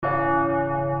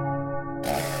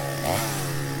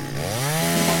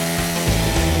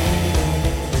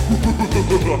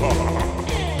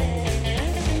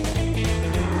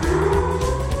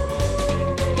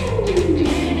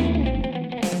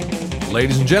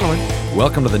Ladies and gentlemen,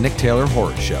 welcome to the Nick Taylor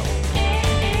Horror Show.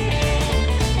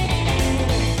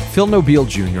 Phil Nobile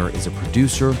Jr. is a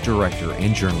producer, director,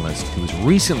 and journalist who was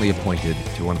recently appointed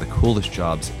to one of the coolest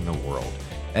jobs in the world,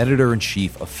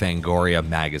 editor-in-chief of FANGORIA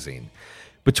magazine.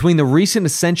 Between the recent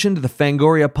ascension to the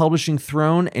FANGORIA publishing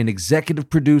throne and executive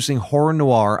producing horror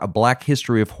noir, A Black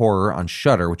History of Horror on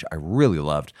Shudder, which I really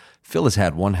loved, Phil has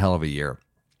had one hell of a year.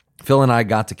 Phil and I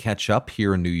got to catch up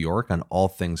here in New York on all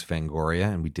things FANGORIA,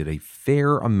 and we did a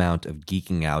fair amount of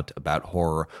geeking out about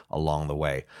horror along the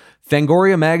way.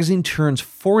 FANGORIA magazine turns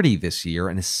 40 this year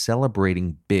and is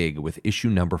celebrating big with issue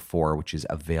number 4, which is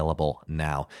available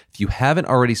now. If you haven't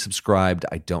already subscribed,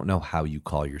 I don't know how you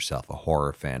call yourself a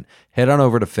horror fan. Head on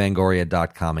over to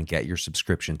fangoria.com and get your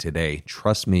subscription today.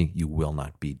 Trust me, you will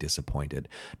not be disappointed.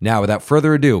 Now, without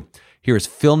further ado, here is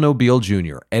Phil Nobile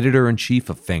Jr., editor-in-chief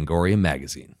of FANGORIA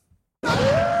magazine.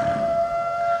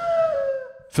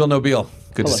 Phil Nobile,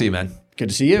 good to see you, man. Good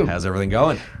to see you. How's everything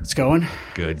going? It's going.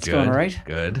 Good. It's going all right.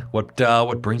 Good. What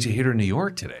brings you here to New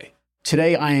York today?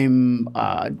 Today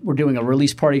we're doing a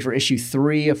release party for issue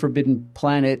 3 of Forbidden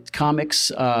Planet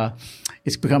Comics.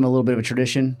 It's become a little bit of a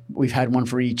tradition. We've had one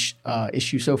for each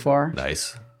issue so far.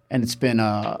 Nice. And it's been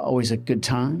always a good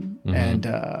time. Mm-hmm.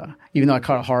 And even though I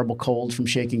caught a horrible cold from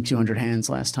shaking 200 hands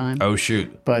last time. Oh,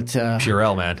 shoot. But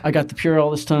Purell, man. I got the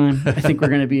Purell this time. I think we're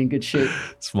going to be in good shape.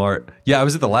 Smart. Yeah, I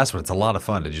was at the last one. It's a lot of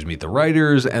fun to just meet the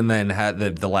writers, and then had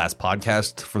the last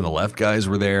podcast from the Left guys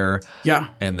were there. Yeah.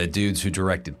 And the dudes who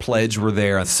directed Pledge were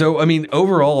there. So, I mean,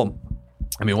 overall,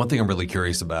 one thing I'm really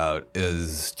curious about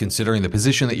is, considering the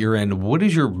position that you're in, what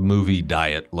does your movie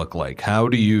diet look like? How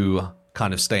do you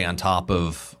kind of stay on top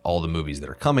of all the movies that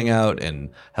are coming out and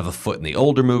have a foot in the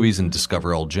older movies and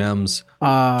discover old gems?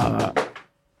 I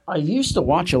used to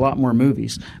watch a lot more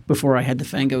movies before I had the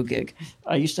Fango gig.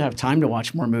 I used to have time to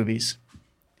watch more movies.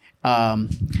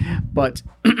 But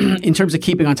in terms of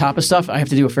keeping on top of stuff, I have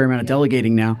to do a fair amount of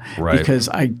delegating now, right? Because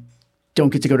I don't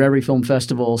get to go to every film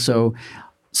festival. So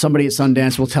somebody at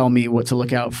Sundance will tell me what to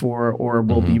look out for, or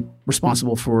will be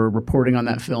responsible for reporting on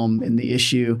that film in the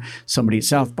issue. Somebody at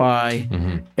South by,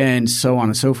 and so on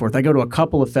and so forth. I go to a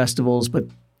couple of festivals, but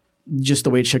just the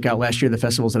way it shook out last year, the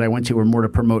festivals that I went to were more to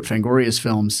promote Fangoria's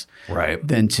films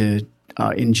than to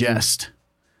ingest.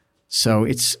 So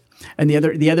it's, and the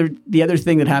other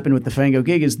thing that happened with the Fango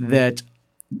gig is that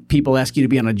people ask you to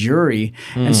be on a jury,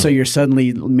 and so you're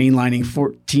suddenly mainlining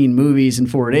 14 movies in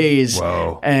 4 days.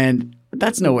 Whoa. And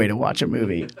that's no way to watch a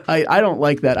movie. I don't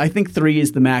like that. I think 3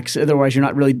 is the max. Otherwise, you're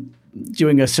not really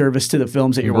doing a service to the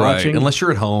films that you're watching. Unless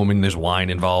you're at home and there's wine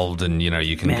involved, and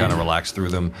you can kind of relax through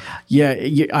them. Yeah,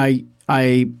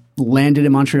 I landed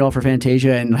in Montreal for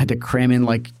Fantasia and had to cram in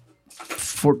like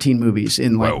 14 movies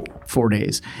in 4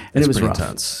 days, and it was rough.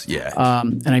 Intense. Yeah,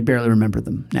 and I barely remember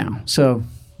them now. So,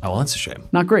 well, that's a shame.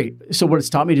 Not great. So what it's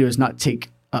taught me to do is not take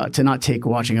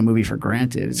watching a movie for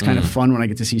granted. It's kind of fun when I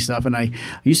get to see stuff, and I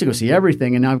used to go see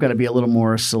everything, and now I've got to be a little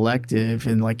more selective,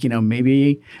 and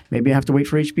maybe I have to wait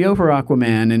for HBO for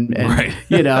Aquaman, and right.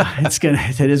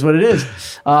 It is what it is.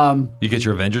 You get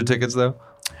your Avenger tickets though?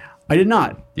 I did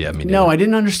not. Yeah, me neither. No, I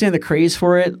didn't understand the craze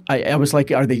for it. I was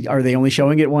like, are they only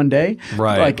showing it one day?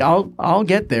 Right. Like I'll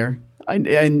get there. I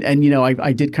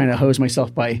did kind of hose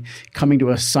myself by coming to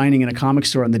a signing in a comic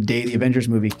store on the day the Avengers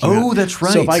movie came out. Oh, that's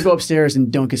right. So if I go upstairs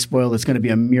and don't get spoiled, it's going to be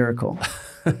a miracle.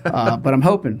 But I'm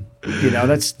hoping.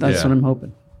 That's what I'm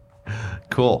hoping.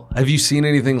 Cool. Have you seen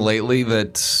anything lately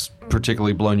that's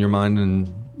particularly blown your mind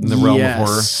in the realm of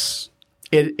horror?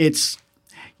 It's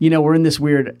we're in this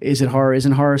weird is it horror,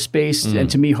 isn't horror space, and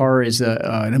to me horror is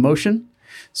an emotion.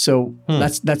 So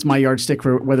that's my yardstick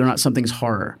for whether or not something's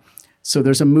horror. So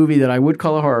there's a movie that I would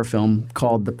call a horror film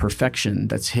called The Perfection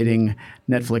that's hitting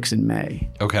Netflix in May.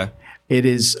 Okay. It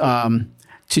is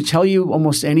to tell you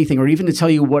almost anything, or even to tell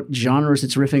you what genres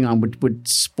it's riffing on would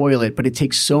spoil it, but it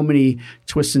takes so many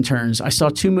twists and turns. I saw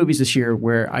 2 movies this year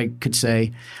where I could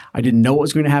say I didn't know what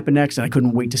was going to happen next, and I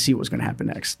couldn't wait to see what was going to happen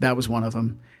next. That was one of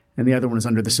them. And the other one is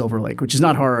Under the Silver Lake, which is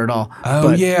not horror at all.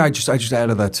 Oh, yeah. I just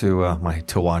added that to my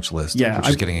to-watch list, which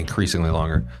is getting increasingly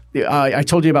longer. I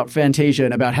told you about Fantasia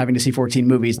and about having to see 14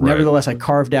 movies. Right. Nevertheless, I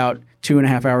carved out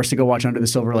 2.5 hours to go watch Under the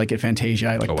Silver Lake at Fantasia.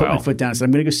 I put my foot down and said,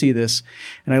 I'm going to go see this.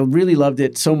 And I really loved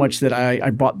it so much that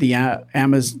I bought the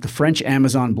French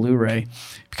Amazon Blu-ray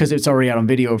because it's already out on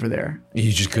video over there.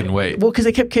 You just couldn't wait. Well, because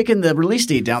they kept kicking the release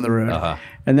date down the road. Uh-huh.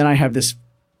 And then I have this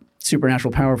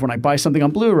supernatural power of when I buy something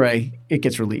on Blu-ray, it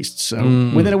gets released. So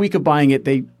within a week of buying it,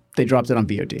 they dropped it on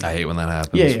VOD. I hate when that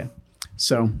happens. Yeah.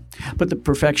 So, but The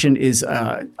Perfection is,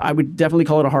 I would definitely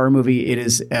call it a horror movie. It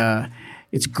is,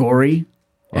 it's gory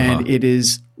and it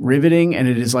is riveting, and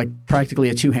it is like practically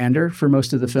a two-hander for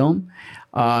most of the film.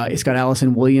 It's got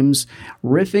Allison Williams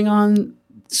riffing on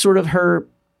sort of her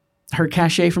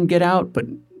cachet from Get Out, but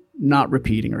not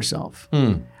repeating herself.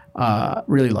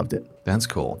 Really loved it. That's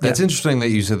cool. That's interesting that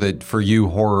you said that for you,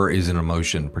 horror is an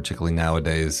emotion, particularly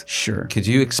nowadays. Sure. Could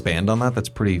you expand on that?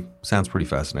 Sounds pretty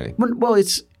fascinating. Well,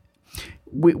 it's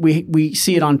we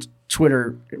see it on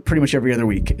Twitter pretty much every other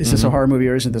week. Is this a horror movie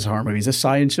or isn't this a horror movie? Is this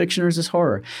science fiction or is this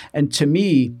horror? And to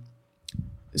me,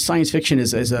 science fiction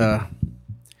is a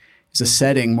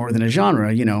setting more than a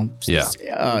genre. You know.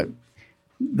 Yeah.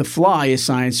 The Fly is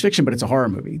science fiction, but it's a horror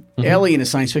movie. Alien is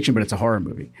science fiction, but it's a horror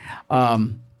movie.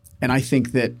 And I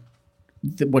think that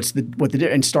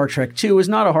and Star Trek 2 is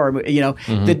not a horror movie. You know,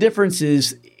 the difference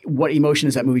is what emotion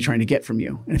is that movie trying to get from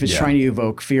you? And if it's trying to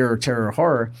evoke fear or terror or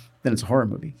horror, then it's a horror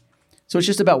movie. So it's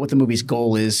just about what the movie's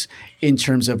goal is in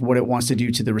terms of what it wants to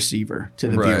do to the receiver, to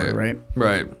the viewer, right?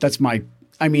 Right. That's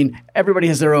everybody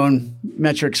has their own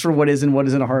metrics for what is and what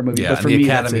isn't a horror movie. Yeah, but for the me,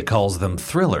 Academy calls them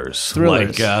thrillers.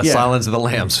 Thrillers. Like Silence of the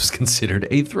Lambs was considered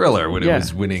a thriller when it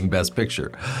was winning Best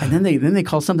Picture. And then they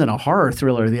called something a horror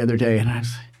thriller the other day, and I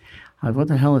was like, what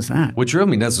the hell is that? What drove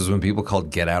me nuts was when people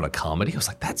called Get Out a comedy. I was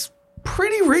like, that's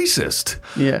pretty racist.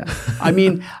 Yeah. I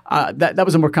mean, that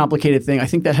was a more complicated thing. I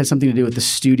think that had something to do with the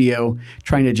studio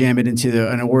trying to jam it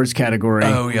into an awards category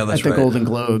at the Golden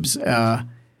Globes.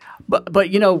 But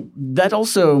you know, that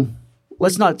also,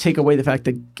 let's not take away the fact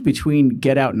that between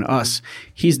Get Out and Us,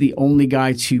 he's the only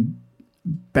guy to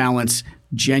balance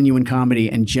genuine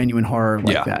comedy and genuine horror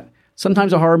like that.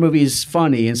 Sometimes a horror movie is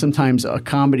funny and sometimes a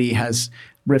comedy has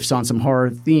riffs on some horror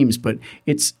themes, but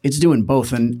it's doing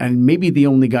both, and maybe the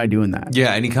only guy doing that.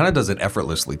 Yeah, and he kind of does it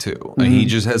effortlessly too. He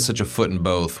just has such a foot in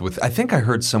both. I think I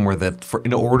heard somewhere that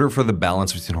in order for the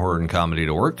balance between horror and comedy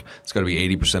to work, it's got to be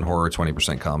 80% horror,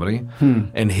 20% comedy.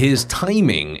 And his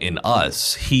timing in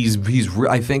Us, he's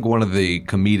I think one of the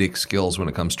comedic skills when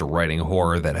it comes to writing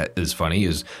horror that is funny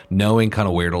is knowing kind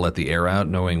of where to let the air out,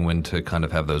 knowing when to kind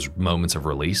of have those moments of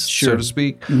release, so to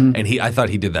speak. And I thought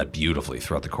he did that beautifully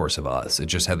throughout the course of Us.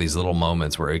 It just had these little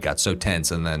moments where it got so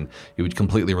tense, and then he would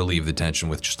completely relieve the tension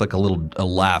with just like a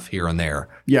laugh here and there.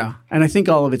 Yeah, and I think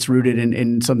all of it's rooted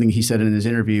in something he said in his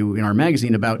interview in our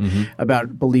magazine about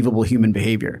believable human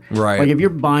behavior. Right. Like if you're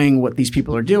buying what these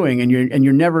people are doing, and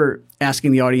you're never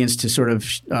asking the audience to sort of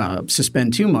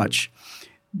suspend too much,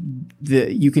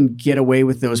 you can get away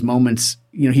with those moments.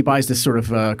 You know, he buys this sort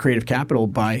of creative capital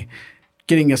by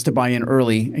getting us to buy in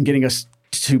early and getting us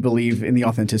to believe in the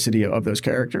authenticity of those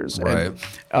characters. Right.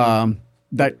 And,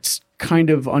 that's kind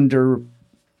of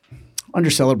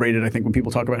under-celebrated, I think, when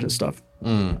people talk about his stuff.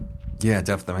 Yeah,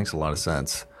 definitely. That makes a lot of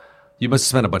sense. You must have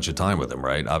spent a bunch of time with him,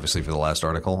 right? Obviously for the last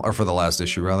article, or for the last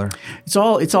issue, rather. It's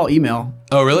all email.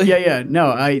 Oh, really? Yeah.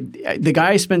 No, the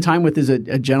guy I spend time with is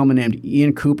a gentleman named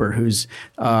Ian Cooper, who's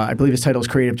I believe his title is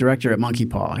creative director at Monkey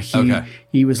Paw.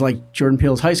 He was like Jordan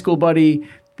Peele's high school buddy.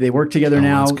 They work together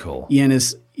now. That's cool. Ian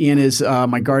is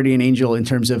my guardian angel in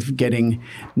terms of getting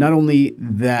not only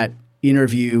that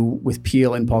interview with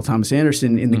Peele and Paul Thomas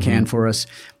Anderson in the can for us,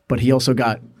 but he also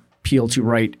got Peele to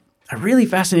write a really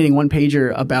fascinating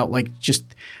one-pager about like just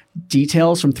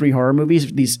details from 3 horror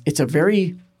movies.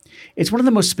 It's one of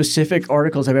the most specific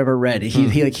articles I've ever read. He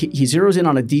zeroes in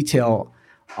on a detail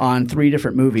on 3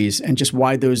 different movies and just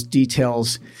why those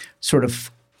details sort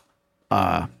of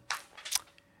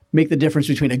make the difference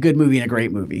between a good movie and a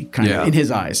great movie, kind of in his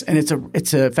eyes, and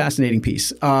it's a fascinating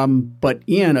piece. But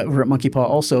Ian over at Monkey Paw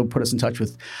also put us in touch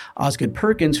with Osgood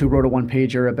Perkins, who wrote a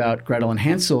one-pager about Gretel and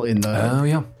Hansel in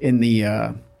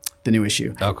the new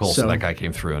issue. Oh, cool! So that guy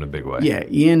came through in a big way. Yeah,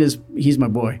 he's my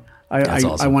boy.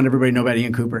 Awesome. I want everybody to know about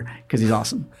Ian Cooper because he's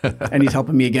awesome, and he's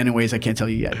helping me again in ways I can't tell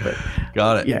you yet. But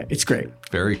got it. Yeah, it's great.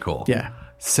 Very cool. Yeah.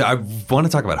 So I want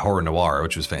to talk about horror noir,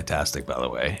 which was fantastic, by the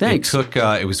way. Thanks.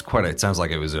 It sounds like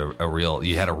it was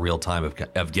you had a real time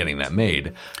of getting that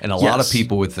made. And a lot of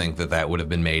people would think that would have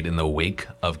been made in the wake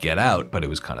of Get Out, but it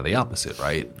was kind of the opposite,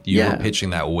 right? You were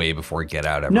pitching that way before Get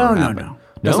Out ever happened. No.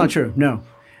 That's not true. No.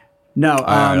 All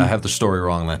right, I have the story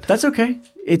wrong then. That's okay.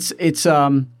 It's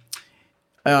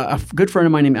a good friend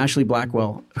of mine named Ashley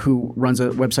Blackwell, who runs a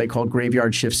website called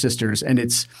Graveyard Shift Sisters, and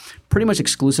it's pretty much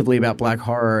exclusively about black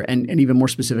horror and even more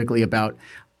specifically about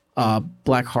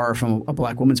black horror from a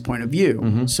black woman's point of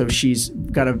view. So she's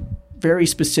got a very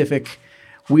specific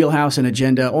wheelhouse and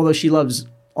agenda, although she loves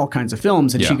all kinds of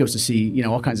films and she goes to see,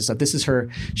 all kinds of stuff. This is her.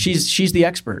 She's the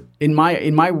expert. In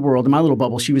my world, in my little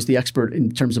bubble, she was the expert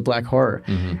in terms of black horror.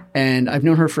 And I've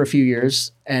known her for a few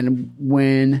years, and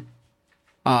when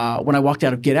when I walked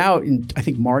out of Get Out in, I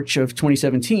think, March of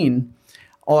 2017,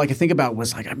 all I could think about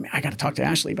was like, I got to talk to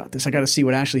Ashley about this. I got to see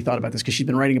what Ashley thought about this because she'd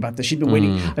been writing about this. She'd been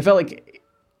waiting. I felt like,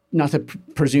 not to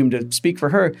presume to speak for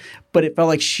her, but it felt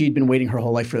like she'd been waiting her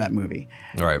whole life for that movie.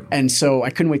 Right. And so I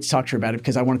couldn't wait to talk to her about it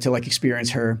because I wanted to like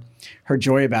experience her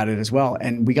joy about it as well.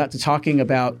 And we got to talking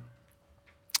about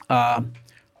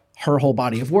her whole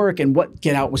body of work and what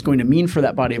Get Out was going to mean for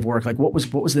that body of work. Like what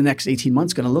was the next 18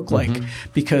 months going to look like?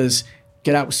 Because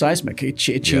Get Out was seismic. It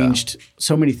changed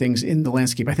so many things in the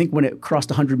landscape. I think when it crossed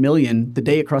 100 million, the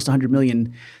day it crossed 100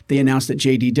 million, they announced that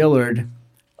J.D. Dillard,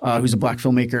 who's a black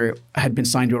filmmaker, had been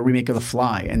signed to a remake of The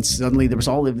Fly. And suddenly there was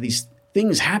all of these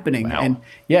things happening. Wow.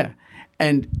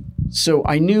 And so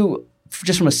I knew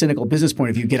just from a cynical business point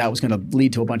of view, Get Out was going to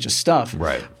lead to a bunch of stuff.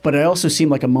 Right. But it also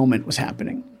seemed like a moment was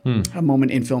happening, a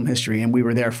moment in film history, and we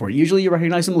were there for it. Usually you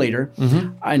recognize them later.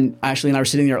 And Ashley and I were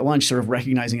sitting there at lunch sort of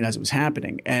recognizing it as it was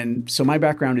happening. And so my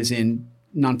background is in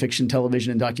nonfiction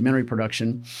television and documentary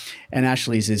production, and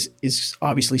Ashley's is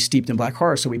obviously steeped in black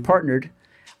horror. So we partnered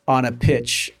on a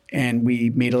pitch, and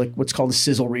we made what's called a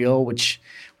sizzle reel, which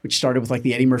started with like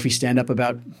the Eddie Murphy stand-up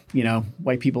about, you know,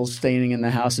 white people staying in the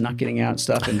house and not getting out and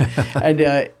stuff.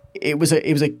 And it was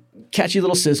a catchy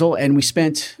little sizzle, and we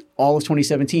spent all of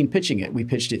 2017 pitching it. We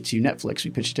pitched it to Netflix, we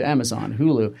pitched it to Amazon,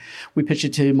 Hulu, we pitched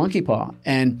it to Monkey Paw,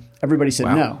 and everybody said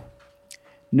no.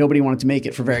 Nobody wanted to make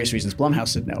it for various reasons. Blumhouse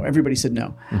said no. Everybody said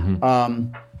no.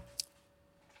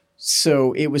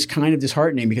 So it was kind of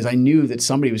disheartening because I knew that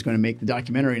somebody was going to make the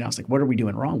documentary, and I was like, what are we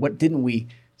doing wrong? What didn't we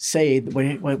say?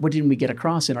 What didn't we get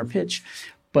across in our pitch?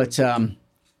 But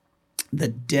the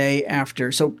day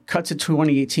after, so cut to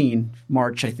 2018,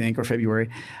 March, I think, or February,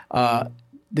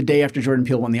 the day after Jordan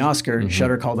Peele won the Oscar,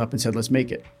 Shudder called up and said, let's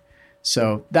make it.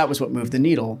 So that was what moved the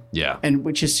needle. Yeah. And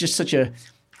which is just such a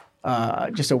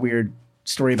weird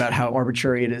story about how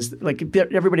arbitrary it is. Like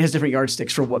everybody has different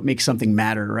yardsticks for what makes something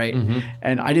matter, right?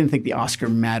 And I didn't think the Oscar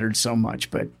mattered so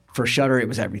much, but for Shudder, it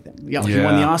was everything. He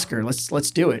won the Oscar.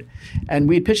 Let's do it. And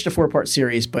we had pitched a 4-part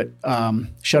series, but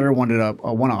Shudder wanted a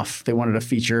one-off. They wanted a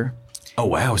feature. Oh,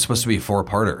 wow. It's supposed to be a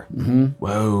 4-parter.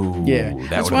 Whoa. Yeah.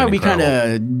 That's why we kind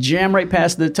of jam right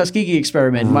past the Tuskegee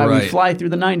experiment, why we fly through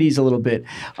the 90s a little bit.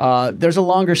 There's a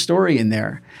longer story in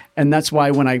there. And that's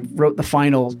why when I wrote the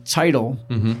final title,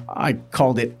 I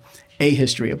called it A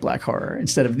History of Black Horror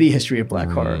instead of The History of Black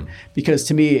Horror. Because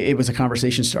to me, it was a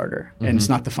conversation starter, and it's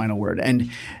not the final word.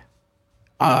 And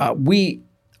we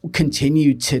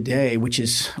continue today, which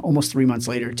is almost 3 months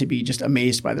later, to be just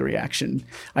amazed by the reaction.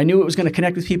 I knew it was going to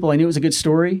connect with people. I knew it was a good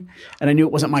story, and I knew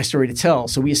it wasn't my story to tell.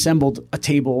 So we assembled a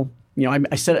table. You know,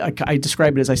 I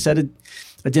described it as I said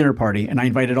a dinner party, and I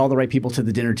invited all the right people to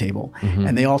the dinner table,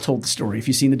 and they all told the story. If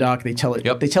you've seen the doc, they tell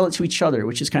it. They tell it to each other,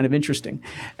 which is kind of interesting.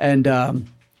 And I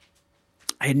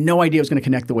had no idea it was going to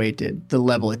connect the way it did, the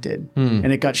level it did,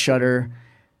 and it got Shudder.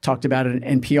 Talked about it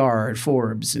in NPR, at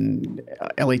Forbes, and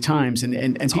LA Times, and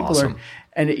people awesome.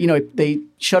 And you know, they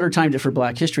Shudder timed it for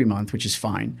Black History Month, which is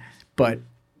fine, but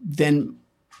then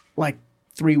like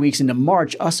 3 weeks into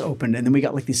March, Us opened, and then we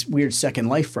got like this weird second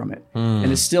life from it,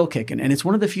 and it's still kicking, and it's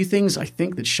one of the few things I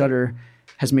think that Shudder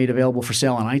has made available for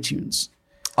sale on iTunes.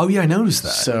 Oh yeah, I noticed that.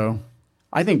 So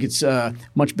I think it's a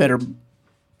much better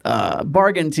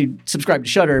bargain to subscribe to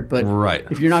Shudder, but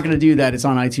if you're not going to do that, it's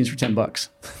on iTunes for $10.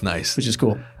 Nice, which is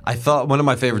cool. I thought one of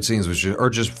my favorite scenes was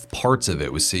just parts of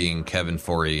it was seeing Kevin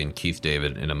Forey and Keith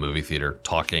David in a movie theater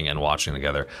talking and watching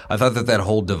together. I thought that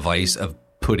whole device of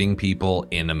putting people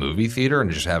in a movie theater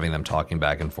and just having them talking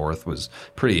back and forth was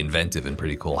pretty inventive and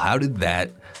pretty cool. How did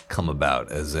that come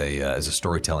about as a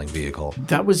storytelling vehicle?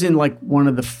 That was in like one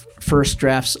of the first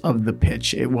drafts of the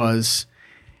pitch. It was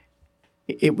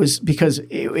because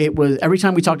it was every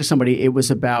time we talked to somebody,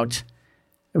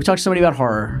 we talked to somebody about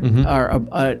horror, or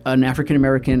an African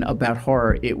American about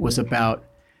horror. It was about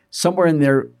somewhere in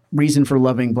their reason for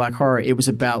loving black horror. It was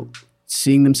about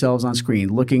seeing themselves on screen,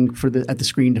 looking at the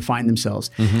screen to find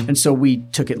themselves. And so we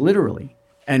took it literally,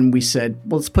 and we said,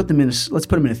 well, let's put them in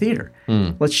a theater.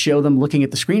 Let's show them looking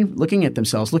at the screen, looking at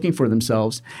themselves, looking for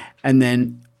themselves, and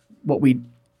then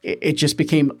it just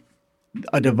became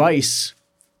a device.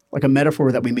 Like a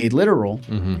metaphor that we made literal,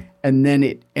 and then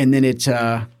it ended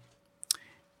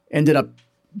up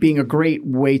being a great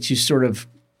way to sort of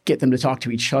get them to talk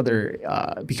to each other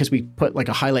because we put like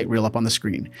a highlight reel up on the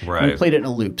screen. And we played it in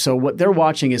a loop. So what they're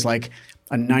watching is like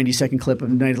a 90-second clip of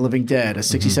Night of the Living Dead, a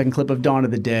 60-second clip of Dawn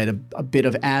of the Dead, a bit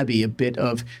of Abbey, a bit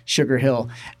of Sugar Hill,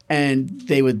 and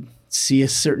they would see a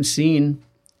certain scene.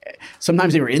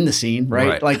 Sometimes they were in the scene,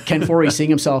 right? Like Ken Forey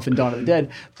seeing himself in Dawn of the Dead.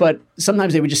 But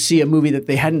sometimes they would just see a movie that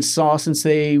they hadn't saw since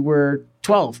they were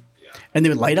 12. and they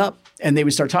would light up and they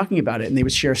would start talking about it and they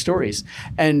would share stories.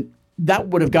 And that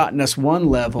would have gotten us one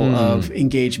level of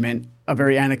engagement, a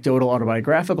very anecdotal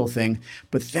autobiographical thing.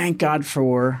 But thank God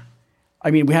for,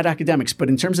 I mean, we had academics, but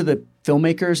in terms of the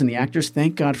filmmakers and the actors,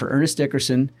 thank God for Ernest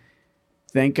Dickerson.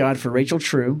 Thank God for Rachel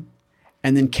True.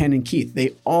 And then Ken and Keith.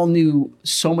 They all knew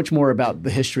so much more about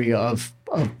the history of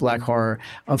Black horror,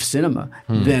 of cinema,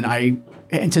 than I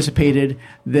anticipated,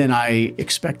 than I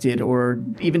expected, or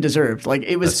even deserved. Like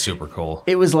it was That's super cool.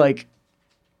 It was like,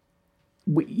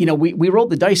 we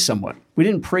rolled the dice somewhat. We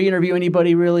didn't pre-interview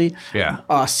anybody really.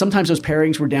 Yeah. Sometimes those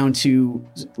pairings were down to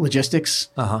logistics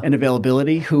and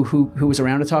availability. Who was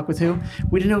around to talk with who?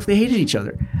 We didn't know if they hated each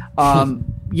other.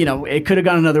 It could have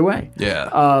gone another way.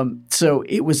 Yeah. So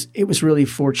it was really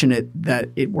fortunate that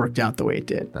it worked out the way it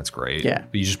did. That's great. Yeah.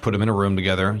 You just put them in a room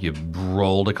together. You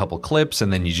rolled a couple clips,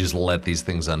 and then you just let these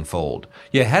things unfold.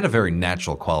 Yeah, it had a very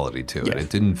natural quality to it. Yeah. It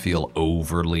didn't feel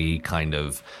overly kind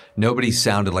of. Nobody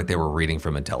sounded like they were reading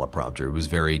from a teleprompter. It was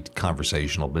very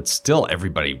conversational, but still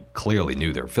everybody clearly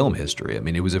knew their film history. I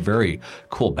mean, it was a very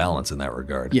cool balance in that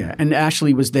regard. Yeah, and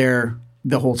Ashley was there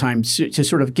the whole time to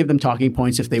sort of give them talking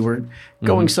points if they were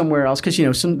going somewhere else. Because,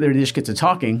 they just get to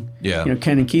talking. Yeah.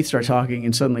 Ken and Keith start talking,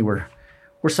 and suddenly we're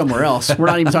somewhere else. We're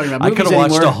not even talking about movies I could have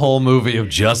watched anymore. a whole movie of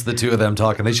just the two of them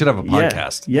talking. They should have a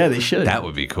podcast. Yeah, they should. That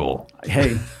would be cool.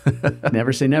 Hey,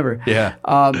 never say never. Yeah.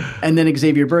 And then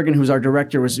Xavier Bergen, who's our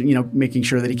director, was making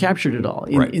sure that he captured it all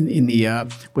in the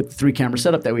with the 3-camera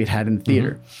setup that we had in the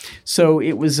theater. So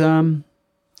it was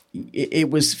it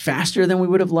was faster than we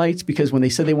would have liked, because when they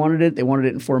said they wanted it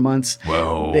in 4 months.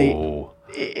 Whoa.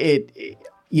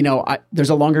 There's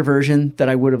a longer version that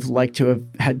I would have liked to have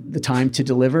had the time to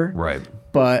deliver. Right.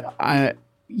 But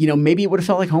maybe it would have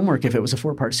felt like homework if it was a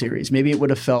 4-part series. Maybe it would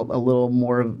have felt a little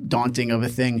more daunting of a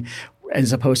thing,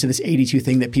 as opposed to this 82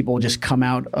 thing that people just come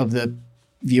out of the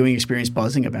viewing experience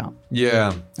buzzing about.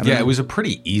 Yeah. know. It was a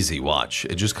pretty easy watch.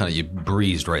 It just you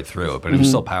breezed right through it, but it was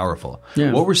still powerful.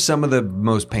 Yeah. What were some of the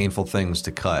most painful things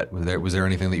to cut? Was there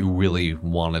anything that you really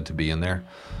wanted to be in there?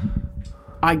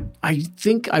 I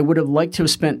think I would have liked to have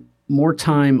spent more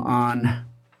time on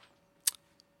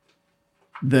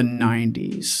the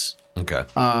 90s. Okay.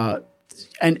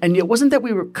 And it wasn't that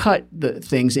we were cut the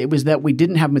things. It was that we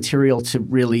didn't have material to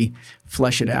really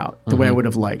flesh it out the way I would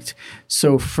have liked.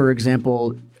 So, for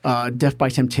example, Death by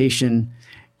Temptation,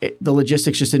 the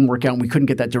logistics just didn't work out, and we couldn't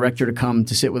get that director to come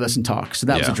to sit with us and talk. So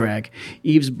that was a drag.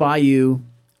 Eve's Bayou,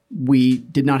 we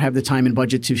did not have the time and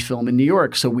budget to film in New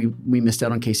York, so we missed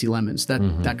out on Casey Lemons. That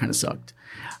kind of sucked.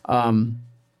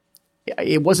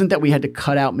 It wasn't that we had to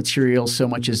cut out material so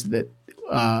much as that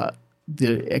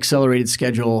the accelerated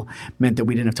schedule meant that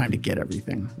we didn't have time to get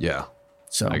everything. Yeah.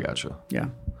 So I gotcha. Yeah.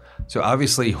 So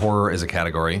obviously horror as a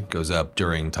category goes up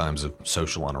during times of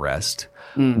social unrest.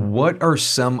 What are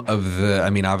some of the,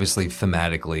 obviously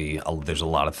thematically, there's a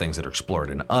lot of things that are explored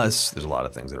in Us. There's a lot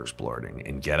of things that are explored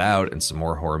in Get Out and some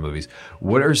more horror movies.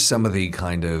 What are some of the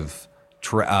kind of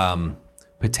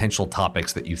potential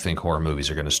topics that you think horror movies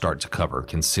are going to start to cover,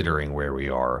 considering where we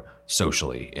are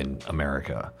socially in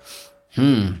America?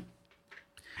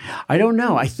 I don't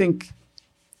know. I think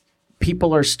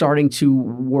people are starting to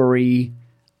worry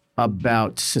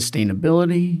about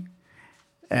sustainability,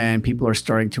 and people are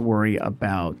starting to worry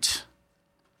about,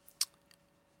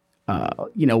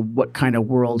 what kind of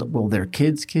world will their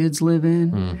kids live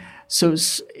in. So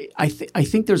I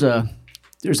think there's a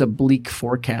bleak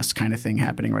forecast kind of thing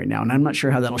happening right now, and I'm not sure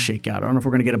how that'll shake out. I don't know if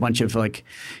we're going to get a bunch of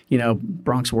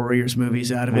Bronx Warriors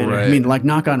movies out of it. Right. Like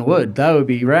knock on wood, that would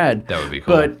be rad. That would be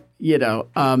cool. But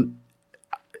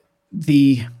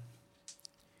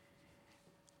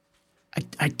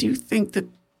I do think that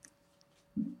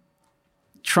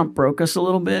Trump broke us a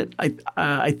little bit.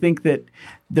 I think that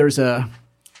there's a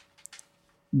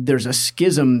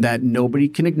schism that nobody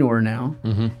can ignore now.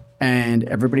 And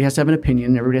everybody has to have an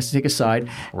opinion. Everybody has to take a side.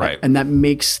 Right. And that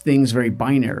makes things very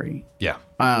binary. Yeah.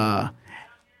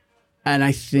 And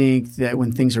I think that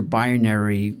when things are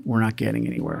binary, we're not getting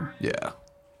anywhere. Yeah.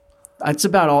 That's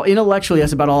about all. Intellectually,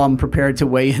 that's about all I'm prepared to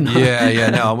weigh in on.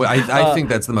 No, I think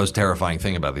that's the most terrifying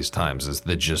thing about these times is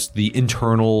the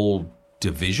internal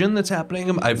division that's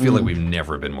happening. I feel like we've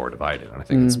never been more divided, and I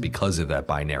think it's because of that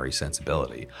binary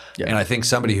sensibility. Yeah. And I think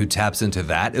somebody who taps into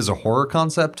that as a horror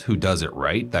concept, who does it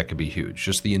right, that could be huge.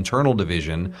 Just the internal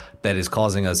division that is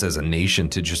causing us as a nation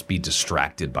to just be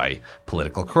distracted by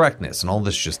political correctness and all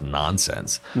this just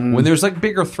nonsense. When there's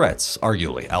bigger threats,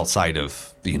 arguably, outside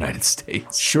of the United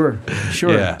States. Sure.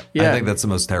 Yeah. I think that's the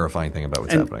most terrifying thing about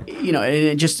what's happening.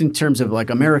 And just in terms of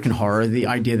American horror, the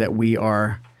idea that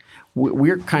we're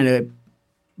kind of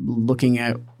looking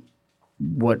at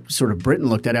what sort of Britain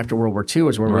looked at after World War II,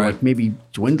 is where we're like maybe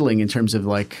dwindling in terms of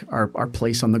like our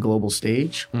place on the global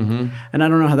stage. And I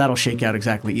don't know how that'll shake out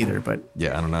exactly either, but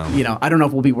yeah, I don't know. I don't know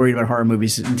if we'll be worried about horror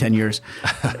movies in 10 years.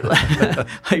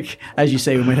 Like, as you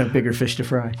say, we might have bigger fish to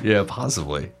fry. Yeah,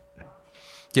 possibly.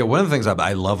 Yeah, one of the things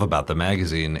I love about the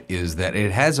magazine is that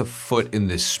it has a foot in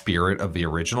the spirit of the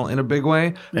original in a big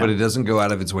way, but it doesn't go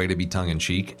out of its way to be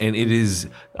tongue-in-cheek. And it is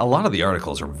 – a lot of the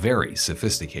articles are very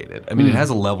sophisticated. I mean, it has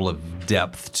a level of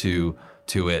depth to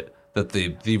it that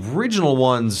the original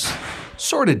ones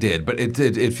sort of did, but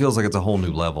it feels like it's a whole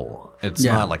new level. It's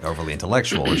not like overly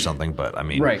intellectual or something, but I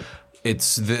mean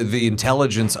it's the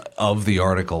intelligence of the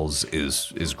articles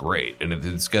is great, and it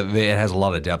has a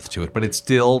lot of depth to it, but it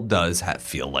still does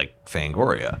feel like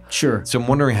Fangoria. Sure. So I'm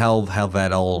wondering how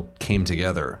that all came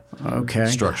together. Okay.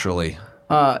 Structurally.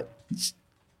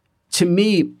 To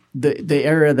me, the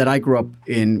era that I grew up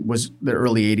in was the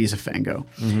early 80s of Fango.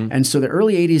 And so the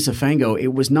early 80s of Fango,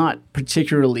 it was not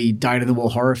particularly dyed-in-the-wool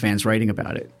horror fans writing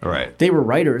about it. Right. They were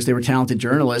writers. They were talented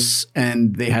journalists,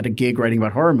 and they had a gig writing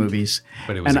about horror movies.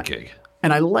 But it was a gig.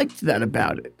 And I liked that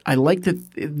about it. I liked that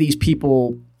these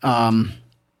people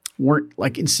weren't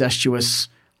like incestuous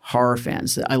horror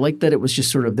fans. I liked that it was just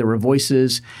sort of there were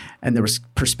voices and there was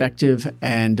perspective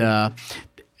and there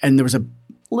was a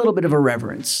little bit of a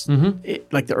reverence.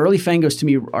 Like the early Fangos to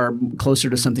me are closer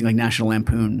to something like National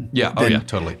Lampoon. Yeah,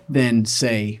 totally. Than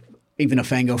say even a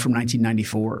Fango from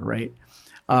 1994, right?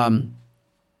 And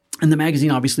the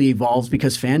magazine obviously evolved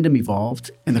because fandom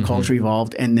evolved and the culture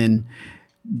evolved. And then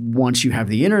once you have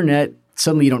the internet,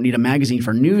 suddenly you don't need a magazine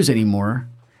for news anymore.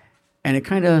 And it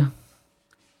kind of,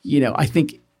 I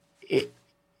think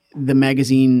the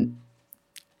magazine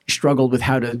struggled with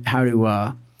how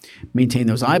to maintain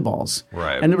those eyeballs.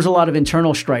 Right. And there was a lot of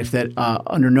internal strife that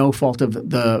under no fault of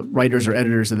the writers or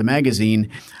editors of the magazine.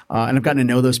 And I've gotten to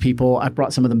know those people. I've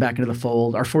brought some of them back into the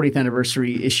fold. Our 40th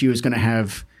anniversary issue is going to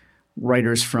have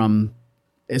writers from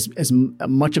as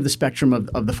much of the spectrum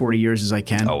of the 40 years as I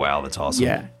can. Oh, wow. That's awesome.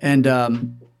 Yeah.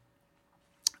 And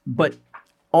but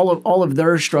all of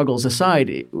their struggles aside,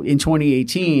 in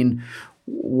 2018,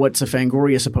 what's a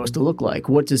Fangoria supposed to look like?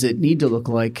 What does it need to look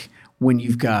like when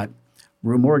you've got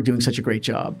Rue Morgue doing such a great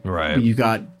job? Right. You've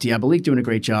got Diabolique doing a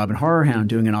great job and Horror Hound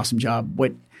doing an awesome job.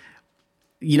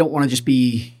 You don't want to just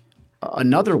be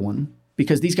another one,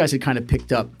 because these guys had kind of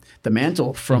picked up the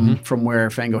mantle from where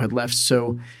Fango had left.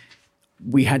 So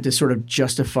we had to sort of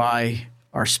justify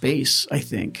our space, I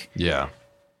think. Yeah.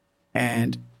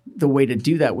 And the way to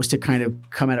do that was to kind of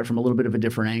come at it from a little bit of a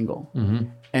different angle.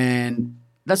 And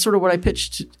that's sort of what I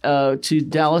pitched to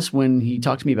Dallas when he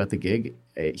talked to me about the gig.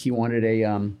 He wanted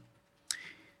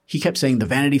he kept saying the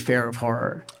Vanity Fair of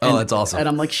horror. Oh, that's awesome. And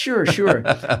I'm like, sure.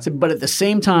 But at the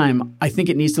same time, I think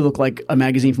it needs to look like a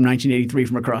magazine from 1983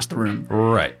 from across the room.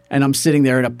 Right. And I'm sitting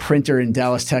there at a printer in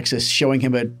Dallas, Texas, showing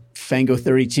him a Fango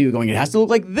 32 going, it has to look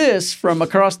like this from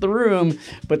across the room.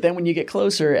 But then when you get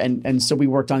closer, and so we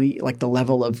worked on the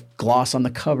level of gloss on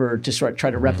the cover to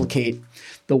try to replicate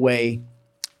the way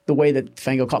that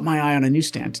Fango caught my eye on a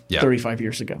newsstand 35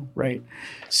 years ago, right?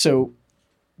 So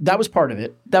that was part of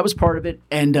it.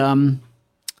 And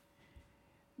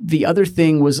the other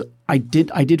thing was I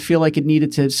did feel like it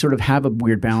needed to sort of have a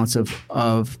weird balance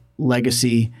of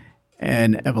legacy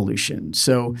and evolution.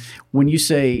 So when you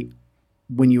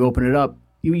open it up,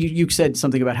 you said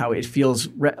something about how it feels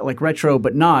like retro,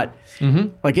 but not.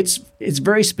 Like it's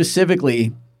very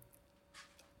specifically.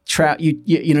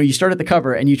 You start at the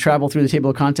cover and you travel through the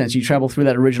table of contents. You travel through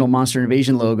that original Monster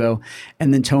Invasion logo,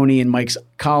 and then Tony and Mike's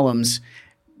columns.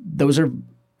 Those are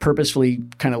purposefully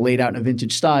kind of laid out in a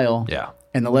vintage style. Yeah.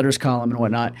 And the letters column and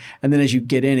whatnot. And then as you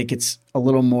get in, it gets a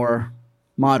little more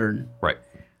modern. Right.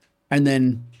 And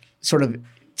then sort of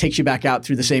takes you back out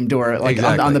through the same door, like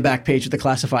on the back page with the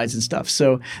classifieds and stuff.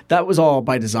 So that was all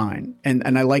by design.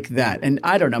 And I like that. And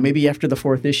I don't know, maybe after the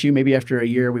fourth issue, maybe after a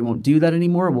year, we won't do that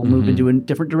anymore. We'll move into a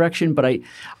different direction. But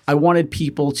I wanted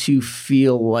people to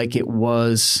feel like it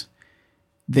was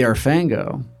their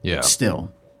Fango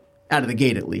still. Out of the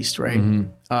gate, at least, right?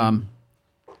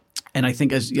 And I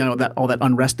think, as you know, that all that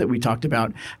unrest that we talked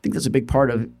about, I think that's a big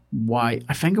part of why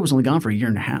Fango was only gone for a year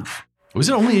and a half. Was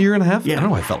it only a year and a half? Yeah. I don't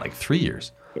know. I felt like 3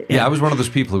 years. Yeah, I was one of those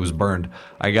people who was burned.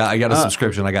 I got a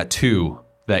subscription. I got 2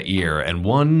 that year, and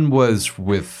one was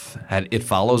had It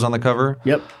Follows on the cover.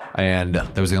 Yep. And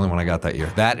that was the only one I got that year.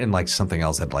 That and like something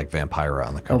else had like Vampira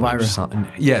on the cover.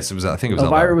 Elvira. Yes, it was. I think it was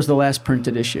Elvira. Elvira was the last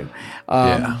printed issue.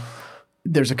 Yeah.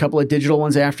 There's a couple of digital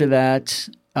ones after that.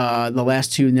 The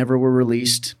last 2 never were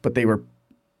released, but they were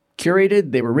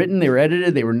curated, they were written, they were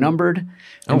edited, they were numbered.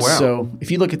 And so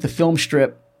if you look at the film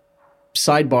strip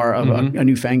sidebar of a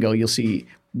new Fango, you'll see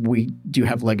we do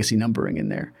have legacy numbering in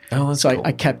there. Oh, that's so cool.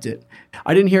 I kept it.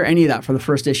 I didn't hear any of that for the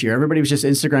first issue. Everybody was just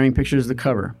Instagramming pictures of the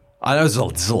cover. There's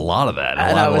a lot of that.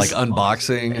 A lot of like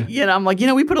unboxing. Yeah, I'm like,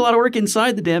 we put a lot of work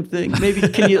inside the damn thing. Maybe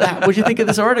what'd you think of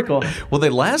this article? Well, they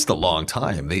last a long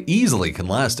time. They easily can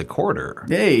last a quarter.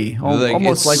 Hey,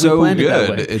 almost like so we planned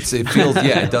good. It that way. It feels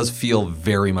it does feel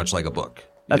very much like a book.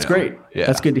 That's great. Yeah.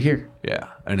 That's good to hear. Yeah,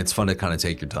 and it's fun to kind of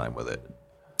take your time with it.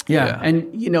 Yeah.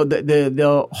 And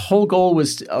the whole goal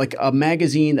was like a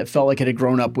magazine that felt like it had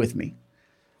grown up with me.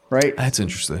 Right? That's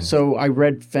interesting. So I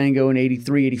read Fango in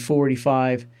 83, 84,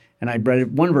 85. And I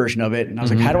read one version of it, and I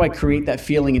was like, how do I create that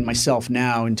feeling in myself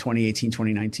now in 2018,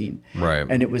 2019? Right.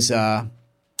 And it was that's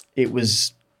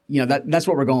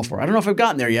what we're going for. I don't know if I've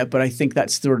gotten there yet, but I think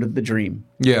that's sort of the dream.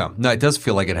 Yeah. No, it does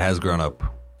feel like it has grown up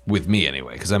with me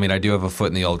anyway. Because, I do have a foot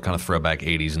in the old kind of throwback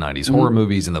 80s, 90s horror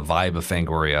movies and the vibe of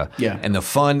Fangoria. Yeah. And the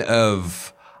fun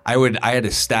of... I had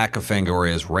a stack of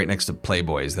Fangorias right next to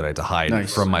Playboys that I had to hide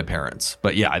from my parents.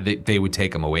 But yeah, they would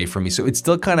take them away from me. So it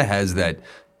still kind of has that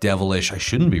devilish, I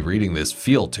shouldn't be reading this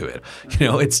feel to it.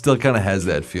 It still kind of has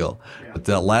that feel. Yeah. But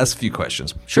the last few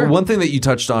questions. Sure. So one thing that you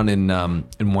touched on in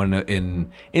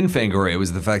Fangoria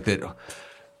was the fact that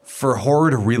for horror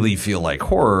to really feel like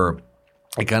horror,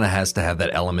 it kind of has to have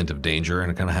that element of danger,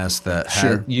 and it kind of has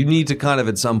to you need to kind of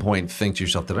at some point think to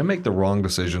yourself, did I make the wrong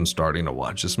decision starting to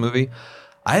watch this movie?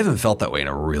 I haven't felt that way in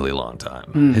a really long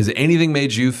time. Has anything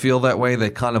made you feel that way,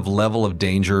 that kind of level of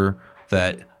danger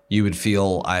that you would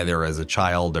feel either as a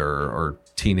child or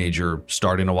teenager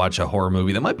starting to watch a horror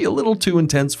movie that might be a little too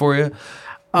intense for you?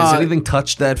 Has anything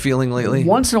touched that feeling lately?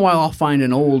 Once in a while, I'll find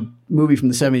an old movie from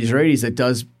the 70s or 80s that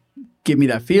does give me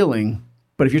that feeling.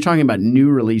 But if you're talking about new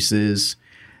releases,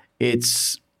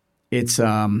 it's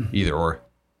either or.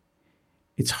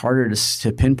 It's harder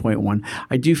to pinpoint one.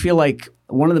 I do feel like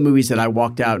one of the movies that I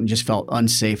walked out and just felt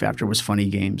unsafe after was Funny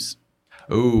Games.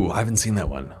 Ooh, I haven't seen that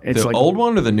one. It's the old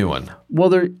one or the new one?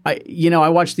 Well, I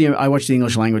watched the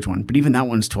English language one, but even that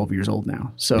one's 12 years old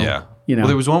now. So yeah, well,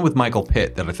 there was one with Michael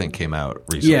Pitt that I think came out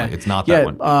recently. Yeah, it's not that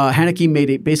one. Haneke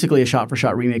made basically a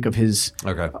shot-for-shot remake of his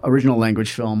original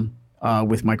language film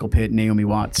with Michael Pitt, Naomi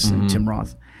Watts, and Tim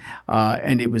Roth,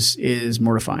 and it is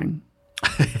mortifying.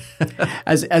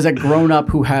 As a grown up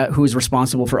who is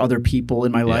responsible for other people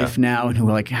in my life now, and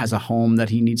who has a home that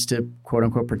he needs to quote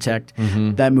unquote protect,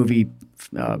 that movie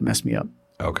messed me up.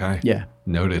 Okay. Yeah.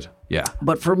 Noted. Yeah.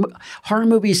 But for horror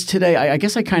movies today, I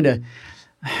guess I kind of,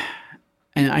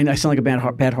 and I sound like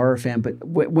a bad horror fan, but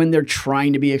when they're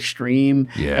trying to be extreme,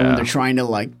 and when they're trying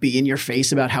to be in your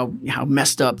face about how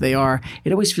messed up they are,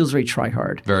 it always feels very try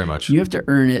hard. Very much. You have to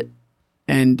earn it.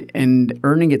 And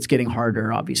earning it's getting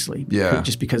harder, obviously. Yeah.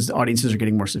 Just because audiences are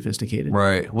getting more sophisticated.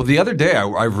 Right. Well, the other day I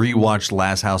rewatched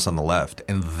Last House on the Left,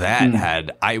 and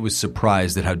that I was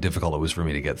surprised at how difficult it was for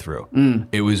me to get through.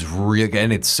 It was real,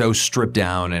 and it's so stripped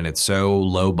down, and it's so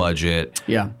low budget.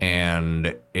 Yeah.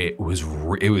 And it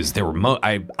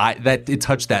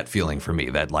touched that feeling for me,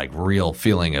 that real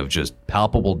feeling of just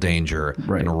palpable danger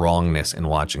and wrongness in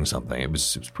watching something. It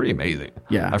was pretty amazing.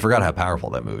 Yeah. I forgot how powerful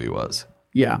that movie was.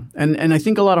 Yeah, and I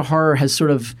think a lot of horror has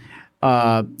sort of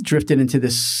drifted into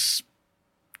this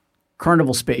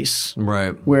carnival space.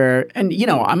 Right. Where, and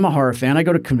I'm a horror fan. I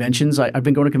go to conventions. I've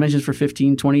been going to conventions for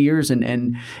 15, 20 years,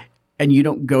 and you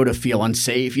don't go to feel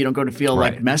unsafe. You don't go to feel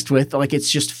messed with.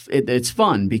 It's just, it's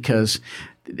fun because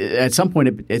at some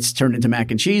point it's turned into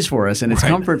mac and cheese for us, and it's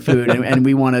comfort food, and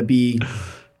we want to be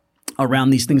around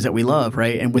these things that we love,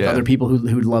 right? And with other people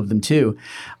who love them too.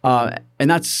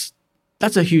 And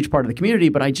that's a huge part of the community,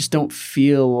 but I just don't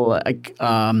feel like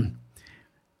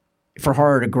for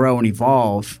horror to grow and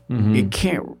evolve, it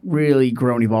can't really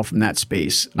grow and evolve from that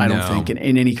space, I don't think, in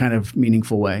any kind of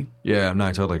meaningful way. Yeah, no,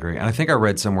 I totally agree. And I think I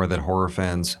read somewhere that horror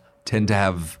fans tend to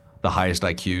have the highest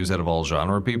IQs out of all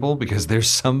genre people, because there's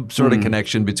some sort of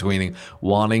connection between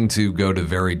wanting to go to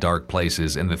very dark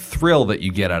places and the thrill that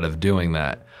you get out of doing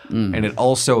that. And it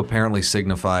also apparently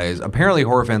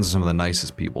horror fans are some of the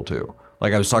nicest people too.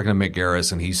 I was talking to Mick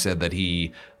Garris, and he said that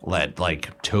he let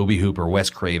Tobe Hooper, Wes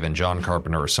Craven, John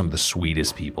Carpenter are some of the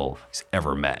sweetest people he's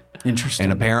ever met. Interesting.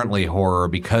 And apparently horror,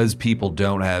 because people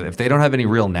if they don't have any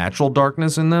real natural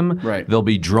darkness in them, they'll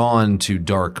be drawn to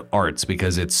dark arts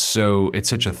because it's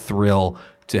such a thrill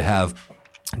to have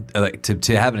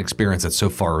to have an experience that's so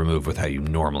far removed with how you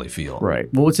normally feel.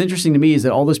 Right. Well, what's interesting to me is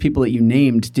that all those people that you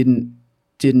named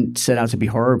didn't set out to be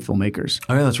horror filmmakers.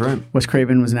 Oh yeah, that's right. Wes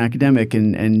Craven was an academic,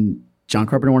 and John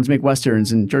Carpenter wanted to make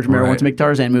Westerns, and George Romero wanted to make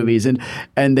Tarzan movies, and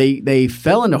they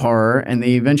fell into horror, and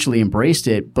they eventually embraced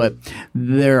it. But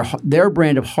their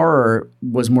brand of horror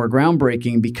was more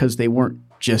groundbreaking because they weren't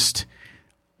just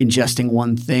ingesting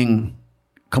one thing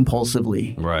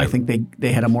compulsively. Right. I think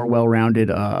they had a more well-rounded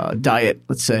diet,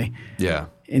 let's say. Yeah.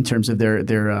 In terms of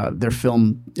their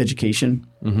film education.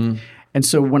 Mm-hmm. And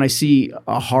so when I see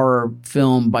a horror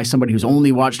film by somebody who's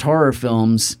only watched horror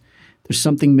films, there's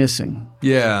something missing.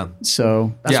 Yeah.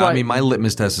 So that's why I mean, my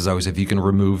litmus test is always if you can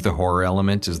remove the horror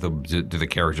element, do the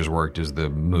characters work? Does the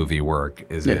movie work?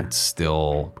 Is it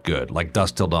still good? Like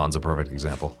Dusk Till Dawn's a perfect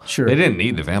example. Sure. They didn't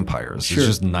need the vampires. Sure. It's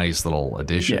just a nice little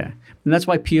addition. Yeah. And that's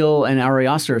why Peele and Ari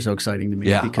Aster are so exciting to me.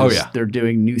 Yeah. Because they're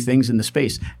doing new things in the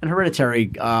space. And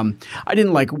Hereditary, I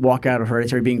didn't walk out of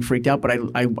Hereditary being freaked out, but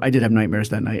I did have nightmares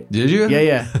that night. Did you?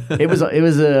 Yeah. It was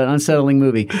an unsettling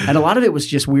movie. And a lot of it was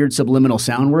just weird subliminal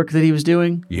sound work that he was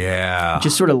doing. Yeah.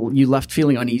 Just sort of, you left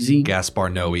feeling uneasy. Gaspar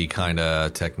Noé kind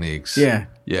of techniques. Yeah.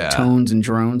 Yeah. Tones and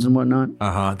drones and whatnot.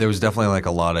 Uh-huh. There was definitely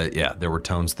a lot of, there were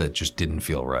tones that just didn't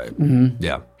feel right. Mm-hmm.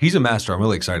 Yeah. He's a master. I'm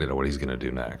really excited at what he's going to do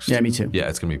next. Yeah, me too. Yeah,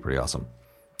 it's going to be pretty awesome.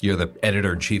 You're the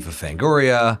editor-in-chief of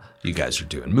Fangoria. You guys are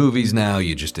doing movies now.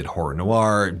 You just did horror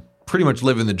noir. Pretty much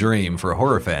living the dream for a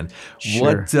horror fan.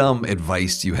 Sure. What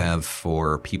advice do you have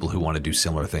for people who want to do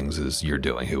similar things as you're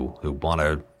doing, who want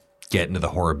to get into the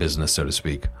horror business, so to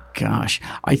speak? Gosh,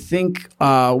 I think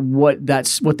what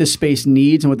this space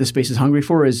needs and what this space is hungry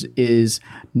for is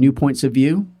new points of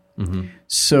view. Mm-hmm.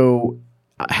 So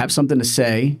have something to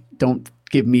say. Don't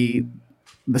give me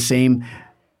the same,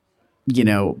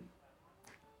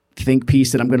 think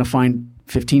piece that I'm going to find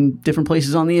 15 different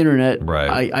places on the internet.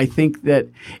 Right. I think that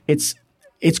it's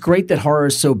great that horror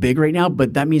is so big right now,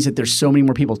 but that means that there's so many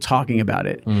more people talking about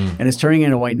it, and it's turning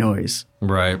into white noise.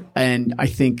 Right. And I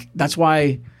think that's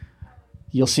why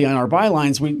you'll see on our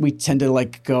bylines, we tend to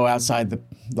go outside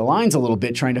the lines a little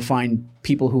bit, trying to find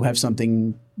people who have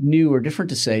something new or different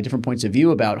to say, different points of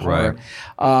view about horror.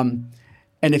 Right.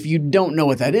 And if you don't know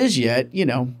what that is yet,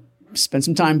 spend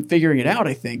some time figuring it out,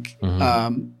 I think.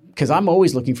 Because I'm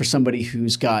always looking for somebody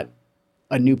who's got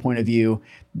a new point of view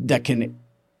that can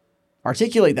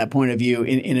articulate that point of view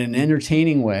in an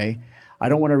entertaining way. I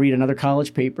don't want to read another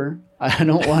college paper. I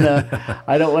don't want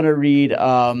to read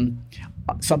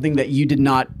something that you did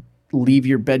not leave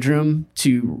your bedroom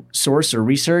to source or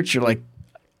research. Or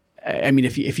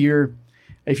if you're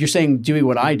saying doing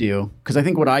what I do, because I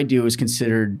think what I do is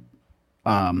considered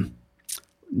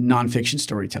nonfiction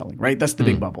storytelling, right? That's the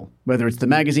big bubble. Whether it's the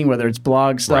magazine, whether it's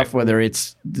blog stuff, right, whether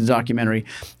it's the documentary,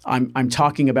 I'm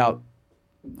talking about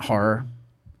horror,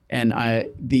 and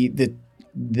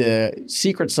the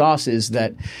secret sauce is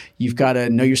that you've got to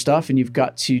know your stuff and you've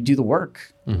got to do the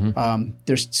work. Mm-hmm.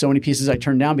 There's so many pieces I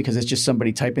turn down because it's just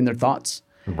somebody typing their thoughts,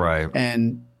 right?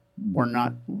 And we're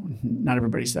not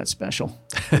everybody's that special.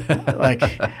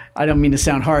 I don't mean to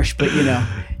sound harsh, but you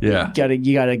gotta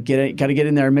get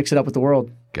in there and mix it up with the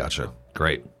world. Gotcha.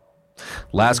 Great.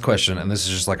 Last question, and this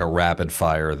is just like a rapid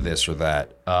fire, this or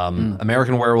that.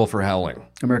 American Werewolf or Howling?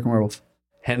 American Werewolf.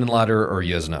 Henenlotter or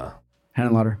Yuzna?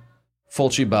 Henenlotter.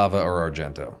 Fulci, Bava or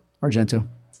Argento? Argento.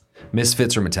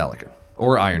 Misfits or Metallica?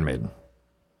 Or Iron Maiden?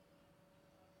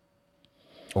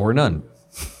 Or none?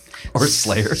 Or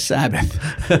Slayer? Sabbath.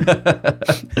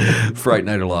 Fright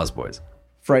Night or Lost Boys?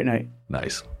 Fright Night.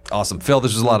 Nice. Awesome. Phil,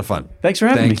 this was a lot of fun. Thanks for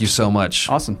having me. Thank you so much.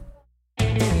 Awesome.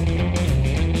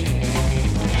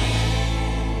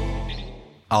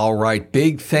 All right.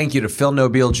 Big thank you to Phil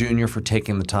Nobile Jr. for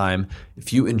taking the time.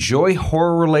 If you enjoy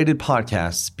horror-related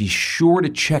podcasts, be sure to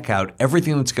check out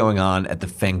everything that's going on at the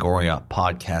Fangoria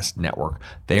Podcast Network.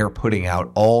 They are putting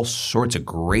out all sorts of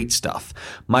great stuff.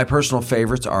 My personal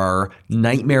favorites are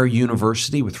Nightmare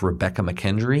University with Rebecca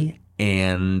McKendry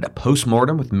and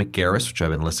Postmortem with Mick Garris, which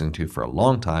I've been listening to for a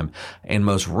long time, and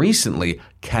most recently,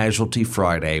 Casualty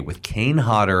Friday with Kane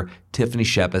Hodder, Tiffany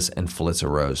Shepis, and Felissa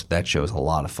Rose. That show is a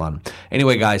lot of fun.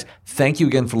 Anyway, guys, thank you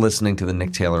again for listening to the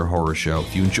Nick Taylor Horror Show.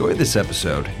 If you enjoyed this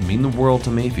episode, it'd mean the world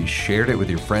to me if you shared it with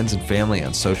your friends and family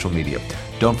on social media.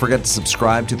 Don't forget to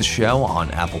subscribe to the show on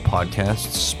Apple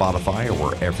Podcasts, Spotify, or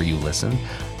wherever you listen.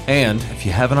 And if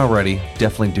you haven't already,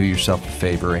 definitely do yourself a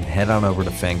favor and head on over to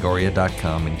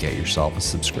fangoria.com and get yourself a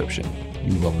subscription.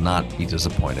 You will not be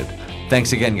disappointed.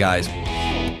 Thanks again, guys.